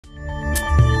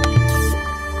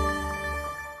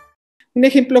Un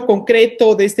ejemplo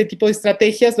concreto de este tipo de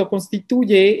estrategias lo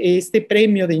constituye este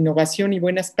Premio de Innovación y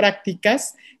Buenas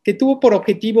Prácticas, que tuvo por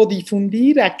objetivo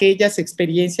difundir aquellas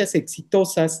experiencias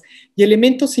exitosas y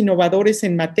elementos innovadores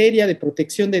en materia de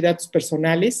protección de datos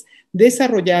personales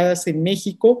desarrolladas en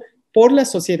México por la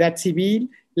sociedad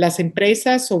civil, las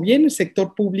empresas o bien el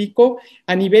sector público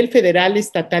a nivel federal,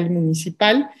 estatal y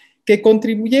municipal, que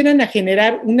contribuyeran a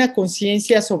generar una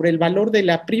conciencia sobre el valor de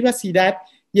la privacidad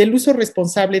y el uso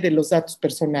responsable de los datos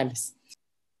personales.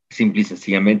 Simple y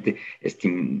sencillamente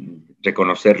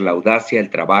reconocer la audacia, el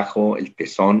trabajo, el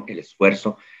tesón, el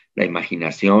esfuerzo, la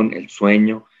imaginación, el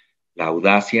sueño, la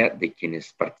audacia de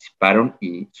quienes participaron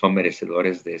y son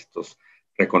merecedores de estos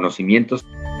reconocimientos.